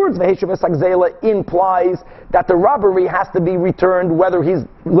that the words v'heishev esak zela implies that the robbery has to be returned whether he's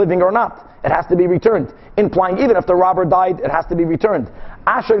living or not. It has to be returned, implying even if the robber died, it has to be returned.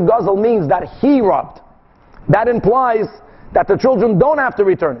 Asher gazel means that he robbed. That implies that the children don't have to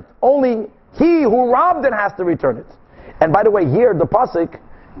return it. Only he who robbed it has to return it. And by the way, here the pasuk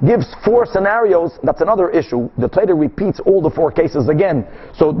gives 4 scenarios. That's another issue. The Torah repeats all the 4 cases again.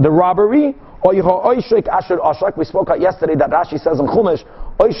 So the robbery, oishik asher ashak. We spoke out yesterday that Rashi says in Chumash,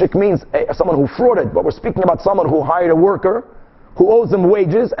 oishik means someone who frauded, but we're speaking about someone who hired a worker, who owes them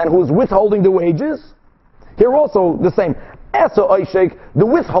wages, and who's withholding the wages. Here also the same. Esa oishik, the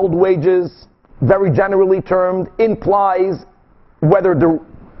withhold wages, very generally termed, implies whether the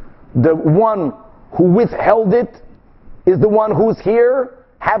one who withheld it is the one who's here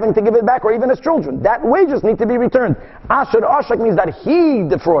having to give it back, or even his children. That wages need to be returned. Asher Ashak means that he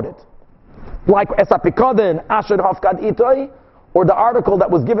defrauded. Like Esapikoden, Asher Hafkad Itoi, or the article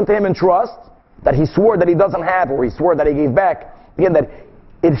that was given to him in trust, that he swore that he doesn't have, or he swore that he gave back. Again, that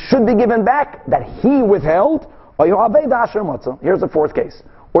it should be given back, that he withheld. Or here's the 4th case.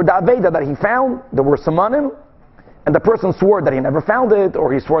 Or the Aveda that he found, there were samanim, and the person swore that he never found it,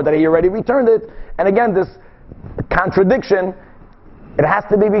 or he swore that he already returned it. And again, this contradiction, it has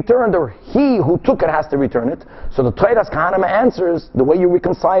to be returned, or he who took it has to return it. So the Toiras Kahanim answers, the way you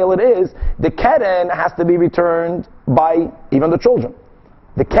reconcile it is, the keren has to be returned by even the children.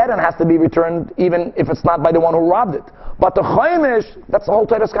 The keren has to be returned even if it's not by the one who robbed it. But the chaimish, that's the whole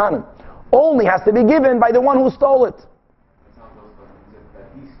Toiras Kahanim, only has to be given by the one who stole it.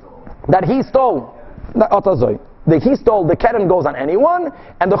 That he stole. That he stole, the keren goes on anyone,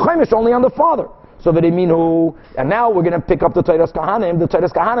 and the chaimish only on the father. So v'riminu, and now we're going to pick up the Toiras Kahanim. The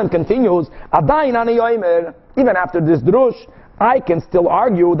Toiras Kahanim continues, Adayin ani yomer, even after this drush, I can still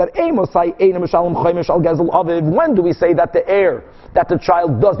argue that when do we say that the heir, that the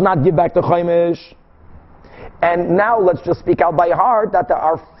child does not give back the chaimish? And now let's just speak out by heart that there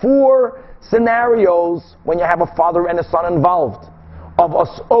are 4 scenarios when you have a father and a son involved, of a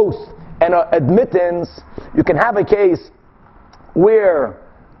oath and an admittance. You can have a case where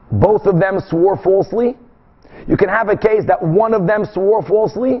both of them swore falsely. You can have a case that one of them swore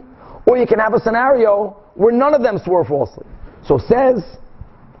falsely, or you can have a scenario where none of them swore falsely. So says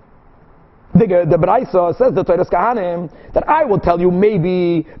the Braisa, says the Toiras Kahanim, that I will tell you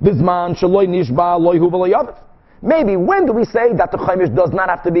maybe bisman shaloi nishba loy hu v'lo yavet. Maybe when do we say that the chaimish does not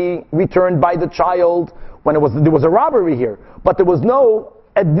have to be returned by the child when there was a robbery here, but there was no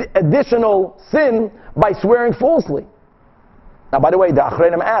additional sin by swearing falsely? Now, by the way, the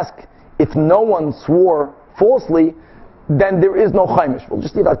Achreinim ask, if no one swore falsely, then there is no chaimish. We'll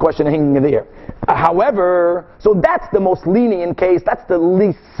just leave that question hanging in the air. However, so that's the most lenient case, that's the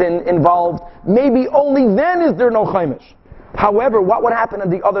least sin involved. Maybe only then is there no chaimish. However, what would happen in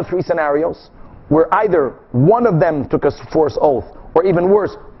the other 3 scenarios, where either one of them took a false oath, or even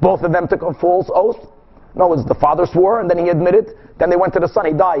worse, both of them took a false oath? No, it's the father swore, and then he admitted, then they went to the son,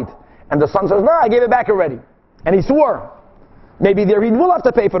 he died. And the son says, no, I gave it back already. And he swore. Maybe there he will have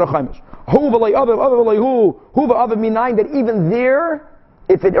to pay for the chaimish. That even there,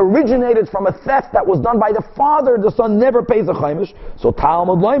 if it originated from a theft that was done by the father, the son never pays the chaimish. So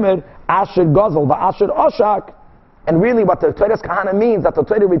Talmud Leimer, Asher Gazel, V'Asher Ashak. And really what the Toiras Kahanim means, that the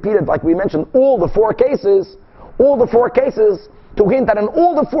Torah repeated, like we mentioned, all the 4 cases, to hint that in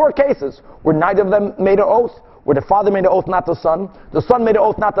all the 4 cases, where neither of them made an oath, where the father made an oath, not the son made an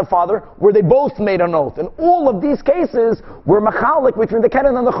oath, not the father, where they both made an oath. In all of these cases, we're machalik between the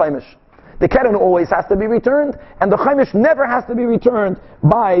keren and the chaimish. The keren always has to be returned, and the chaimish never has to be returned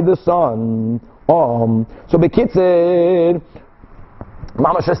by the son. So bekitzir,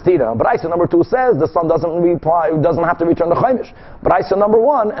 Mama Shastira. But Isa number 2 says the son doesn't have to return the chaimish. But Isa number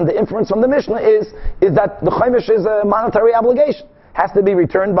 1, and the inference from the Mishnah is that the chaimish is a monetary obligation. Has to be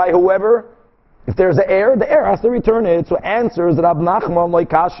returned by whoever. If there's an heir, the heir has to return it. So answers Rab Nachman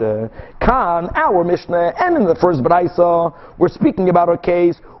Loikasha. Kan, our Mishnah, and in the first Braisa, we're speaking about a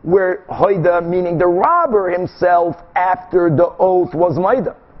case where Hoida, meaning the robber himself, after the oath was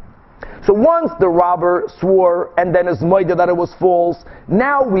Maida. So once the robber swore and then is Maida that it was false,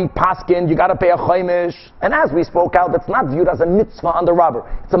 now we paskin, you gotta pay a chaimish. And as we spoke out, it's not viewed as a mitzvah on the robber.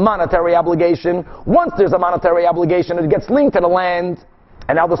 It's a monetary obligation. Once there's a monetary obligation, it gets linked to the land,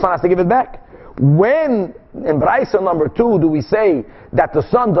 and now the son has to give it back. When in Braisa number 2 do we say that the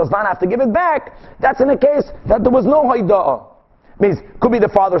son does not have to give it back, that's in a case that there was no Haida'ah. Means, could be the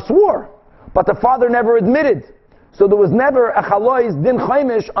father swore, but the father never admitted. So there was never a chalois din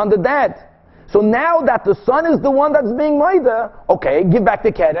chaimish on the dad. So now that the son is the one that's being maida, okay, give back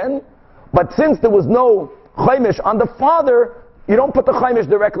the keren. But since there was no chaimish on the father, you don't put the chaimish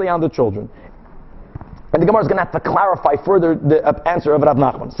directly on the children. And the Gemara is going to have to clarify further the answer of Rav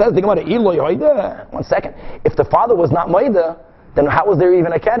Nachman. Says the Gemara, Iloi hoida. 1 second. If the father was not maida, then how was there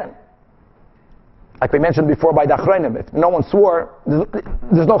even a keren? Like we mentioned before by the Achreinim, if no one swore,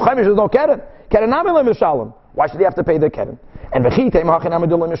 there's no chaimish, there's no keren. Keren namele mishalem. Why should he have to pay the keren? And maybe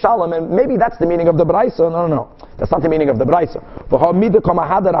that's the meaning of the Braisa. No. That's not the meaning of the Braisa. The whole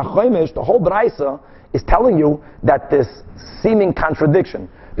Braisa is telling you that this seeming contradiction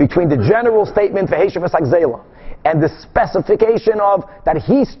between the general statement and the specification of that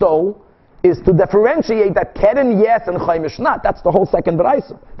he stole is to differentiate that keren yes and chaimish not. That's the whole second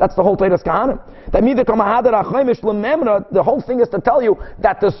Braisa. That's the whole Teiras Kahanim. The whole thing is to tell you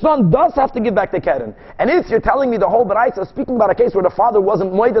that the son does have to give back the keren. And if you're telling me the whole Braisa is speaking about a case where the father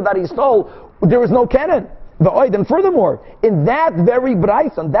wasn't moida that he stole, there is no keren. And furthermore, in that very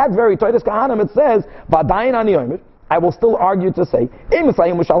Braisa, in that very Teiras Kahanim, it says, I will still argue to say,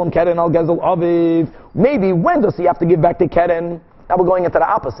 maybe when does he have to give back the keren? Now we're going into the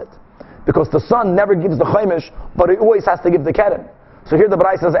opposite. Because the son never gives the chaimish, but he always has to give the keren. So here the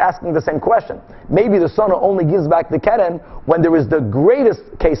Braisa is asking the same question. Maybe the son only gives back the keren when there is the greatest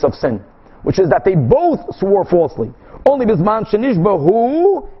case of sin, which is that they both swore falsely. Only bisman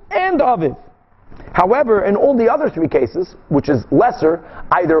shenishbahu and aviv. However, in all the other 3 cases, which is lesser,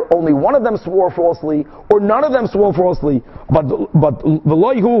 either only one of them swore falsely or none of them swore falsely. But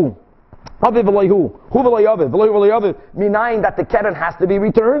v'loihu. Meaning that the keren has to be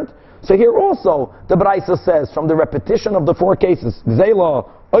returned. So here also, the Braisa says, from the repetition of the 4 cases, Zela,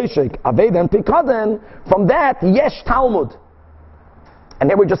 Oishik, Aveden, Pikaden, from that, Yesh Talmud. And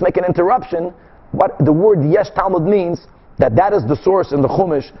here we just make an interruption. What the word Yesh Talmud means, that is the source in the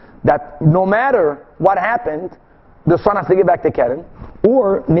Chumash, that no matter what happened, the son has to give back the keren.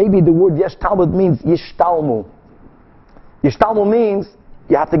 Or maybe the word Yesh Talmud means Yishtalmu. Yishtalmu means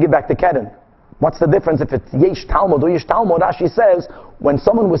you have to give back the keren. What's the difference if it's Yesh Talmud or Yesh Talmud? Rashi says, when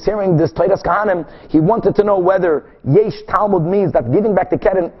someone was hearing this Teiras Kahanim, he wanted to know whether Yesh Talmud means that giving back the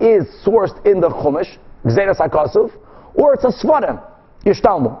keren is sourced in the Chumash, Gzeras HaKasuv, or it's a Svara, Yesh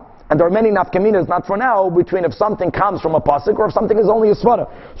Talmud. And there are many nafkaminas, not for now, between if something comes from a pasuk or if something is only a svara.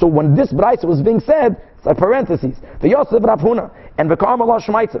 So when this Braisa was being said, it's like parentheses. The Yosef Rav Huna and the Karmala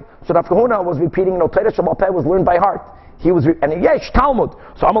Shmaitzer. So Rav Huna was repeating, Teiras Shabbat Peh was learned by heart. He was, and Yesh Talmud.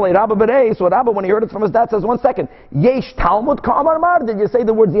 So Amalei Rabba Berei, so Rabba, when he heard it from his dad, says, 1 second, Yesh Talmud Ka'amar Mar? Did you say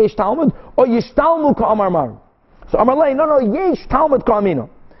the words Yesh Talmud? Or Yesh Talmud Ka'amar Mar? So Amalei, no, Yesh Talmud Ka'amino.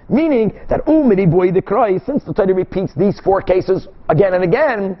 Meaning that Umiri Boy the Krai, since the Torah repeats these 4 cases again and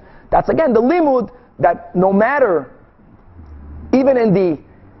again, that's again the limud that no matter, even in the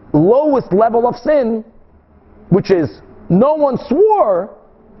lowest level of sin, which is no one swore,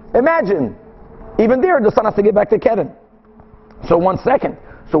 imagine, even there the son has to give back the keren. So 1 second.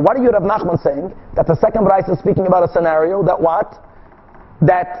 So what are you Rav Nachman saying? That the second Braisa is speaking about a scenario that what?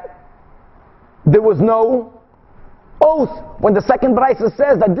 That there was no oath. When the second Braisa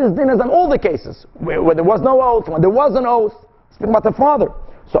says that this din is on all the cases. Where there was no oath, when there was an oath, speaking about the father.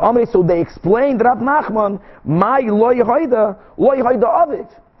 So Amri, so they explained Rav Nachman, my loy hoida aviv.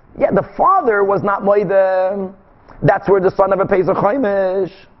 Yeah, the father was not moida. That's where the son never pays a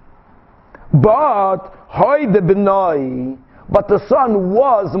chaimish. But hoida benoi. But the son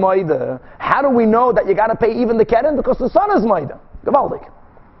was moida. How do we know that you got to pay even the keren? Because the son is moida. Gewaldig.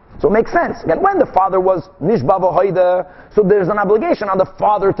 So it makes sense. Again, when the father was nishbava hoida, so there's an obligation on the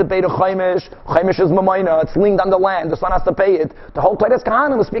father to pay the chaimish. Chaimish is mamayna, it's linked on the land, the son has to pay it. The whole Teiras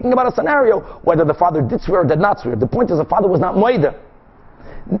Kahanim was speaking about a scenario whether the father did swear or did not swear. The point is the father was not moida.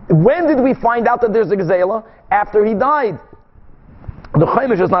 When did we find out that there's a gezela? After he died. The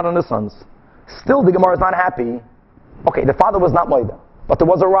chaimish is not on the sons. Still, the Gemara is not happy. Okay, the father was not moida, but there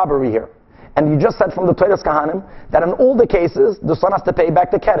was a robbery here. And you just said from the Torah's Kahanim that in all the cases, the son has to pay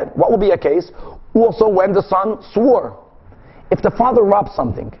back the keren. What will be a case? Also when the son swore. If the father robbed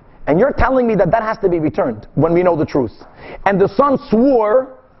something, and you're telling me that that has to be returned when we know the truth, and the son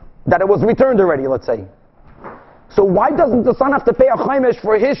swore that it was returned already, let's say. So why doesn't the son have to pay a chaimish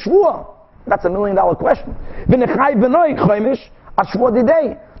for his shvua? That's $1 million question.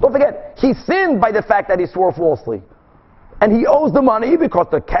 Don't forget, he sinned by the fact that he swore falsely. And he owes the money because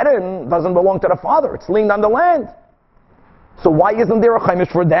the keren doesn't belong to the father. It's liened on the land. So why isn't there a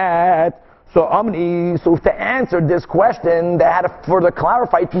chaimish for that? So to answer this question, they had to further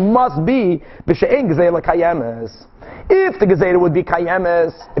clarify, it must be b'she'en gezeilah kayemes. If the gezeilah would be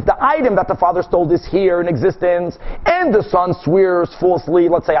kayemes, if the item that the father stole is here in existence, and the son swears falsely,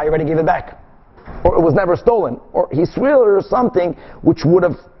 let's say I already gave it back, or it was never stolen, or he swears something which would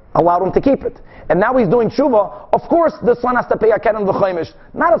have allowed him to keep it, and now he's doing tshuva, of course the son has to pay a keren v'chaimish,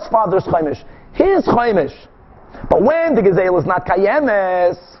 not his father's chaimish, his chaimish. But when the gezeilah is not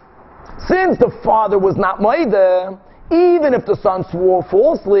kayemes, since the father was not moida, even if the son swore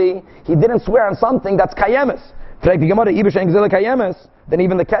falsely, he didn't swear on something that's kayemes. Then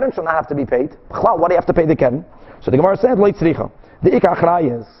even the keren should not have to be paid. Why do you have to pay the keren? So the Gemara said, the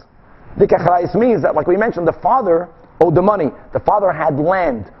ikachrayis means that, like we mentioned, the father owed the money. The father had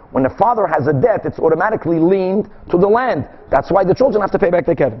land. When the father has a debt, it's automatically liened to the land. That's why the children have to pay back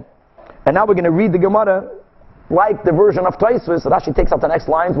the keren. And now we're going to read the Gemara like the version of Tosfos. Rashi takes up the next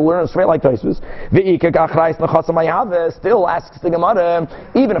lines. We'll learn it straight like Tosfos. Still asks the Gemara,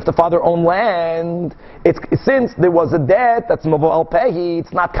 even if the father owned land, since there was a debt that's mavo al pehi,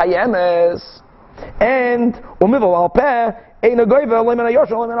 it's not kayemes, and umivo al peh ein agoyva lemin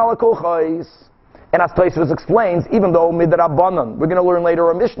ayosha lemin al kochais. And as Tosfos explains, even though midrabanan, we're going to learn later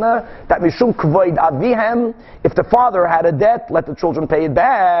a Mishnah that mishum kvoid avihem, if the father had a debt, let the children pay it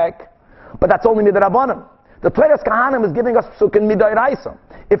back. But that's only midrabanan. The Torah's Kahanim is giving us psukim midairaisa.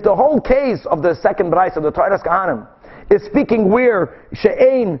 If the whole case of the second braisa of the Torah's Kahanim is speaking where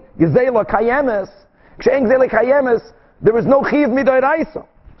she'ein gezeilah kayemes, there is no chiv midairaisa.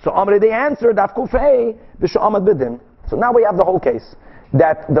 So Amri, they answered daf kufei b'she'amad b'din. So now we have the whole case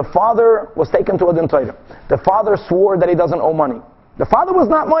that the father was taken to a din Torah. The father swore that he doesn't owe money. The father was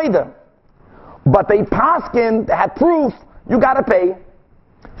not moida, but they paskin had proof you got to pay.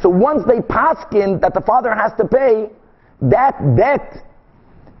 So once they paskin that the father has to pay, that debt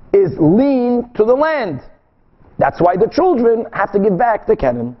is lien to the land. That's why the children have to give back the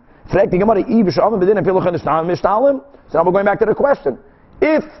keren. So now we're going back to the question.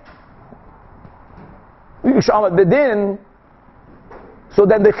 If so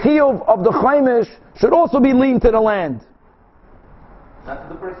then the chiyuv of the chaimish should also be lien to the land. Not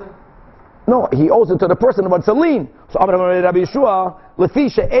to the person? No, he owes it to the person, but it's a lien. So Rabbi Yeshua, lefi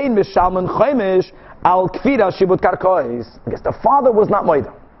she'ein mishalman chaimish al kfira shibut karkois. I guess the father was not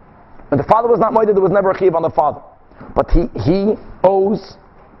moida. When the father was not moida, there was never a chiyuv on the father. But he owes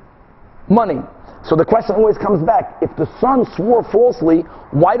money. So the question always comes back, if the son swore falsely,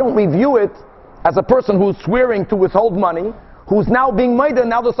 why don't we view it as a person who's swearing to withhold money, who's now being moida,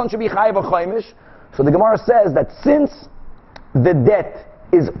 now the son should be chayiv a chaimish? So the Gemara says that since the debt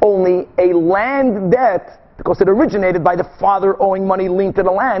is only a land debt, because it originated by the father owing money linked to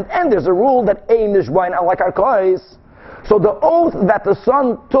the land, and there's a rule that ein nishbain al karkois. So the oath that the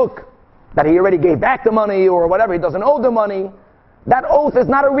son took, that he already gave back the money or whatever, he doesn't owe the money, that oath is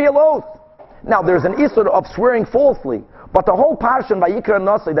not a real oath. Now there's an isur of swearing falsely, but the whole parsha by Yikra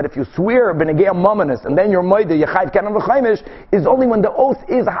Nasi that if you swear b'negei mamanis and then you're moida yechayv keren v'chaimish is only when the oath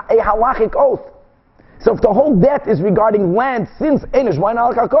is a halachic oath. So if the whole debt is regarding land, since Einish Vayin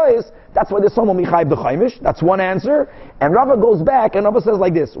al Karkois, that's why the son will be Chayv the Chaimish. That's one answer. And Rava goes back and Rava says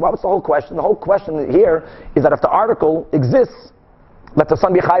like this. What's the whole question? The whole question here is that if the article exists, let the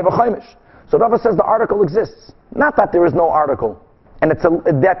son be Chayv the Chaimish. So Rava says the article exists. Not that there is no article, and it's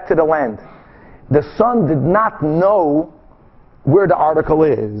a debt to the land. The son did not know where the article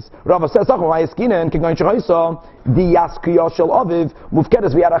is. Rava says,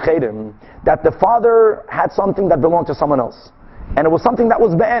 that the father had something that belonged to someone else. And it was something that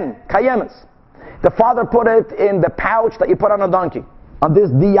was be'en, kayemes. The father put it in the pouch that you put on a donkey, on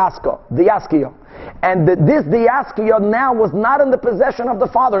this diaskio. And this diaskio now was not in the possession of the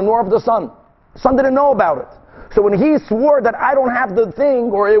father nor of the son. The son didn't know about it. So when he swore that I don't have the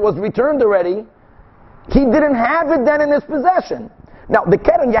thing, or it was returned already, he didn't have it then in his possession. Now, the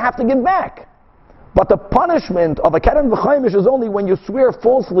keren you have to give back. But the punishment of a keren v'chaimish is only when you swear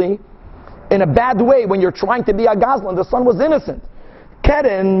falsely in a bad way, when you're trying to be a gazlan. The son was innocent.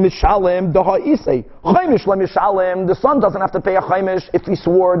 Keren mishalem daha isei. Chaimish lemishalem. The son doesn't have to pay a chaimish if he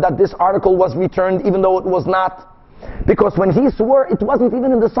swore that this article was returned even though it was not. Because when he swore, it wasn't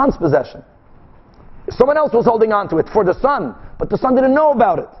even in the son's possession. Someone else was holding on to it for the son, but the son didn't know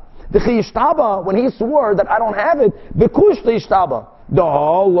about it. The chiyishtaba, when he swore that I don't have it, bekush chiyishtaba.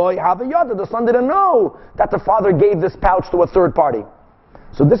 The son didn't know that the father gave this pouch to a third party.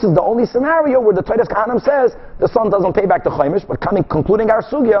 So this is the only scenario where the Toras Kahanim says the son doesn't pay back the chaimish, but concluding our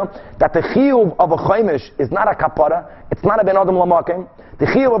sugya that the chiyuv of a chaimish is not a kapara, it's not a ben adam lamakim. The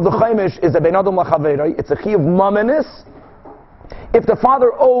chiyuv of the chaimish is a ben adam lachaverai. It's a chiyuv mamenis. If the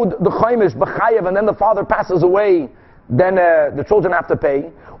father owed the chaimish b'chayev and then the father passes away, then the children have to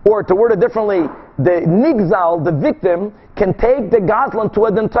pay. Or to word it differently, the nigzal, the victim, can take the gazlan to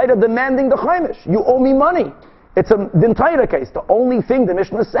a dentaita demanding the chaimish. You owe me money. It's a dentaita case. The only thing the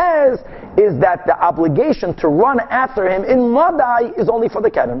Mishnah says is that the obligation to run after him in madai is only for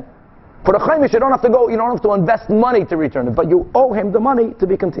the keren. For the chaimish, you don't have to invest money to return it, but you owe him the money to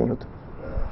be continued.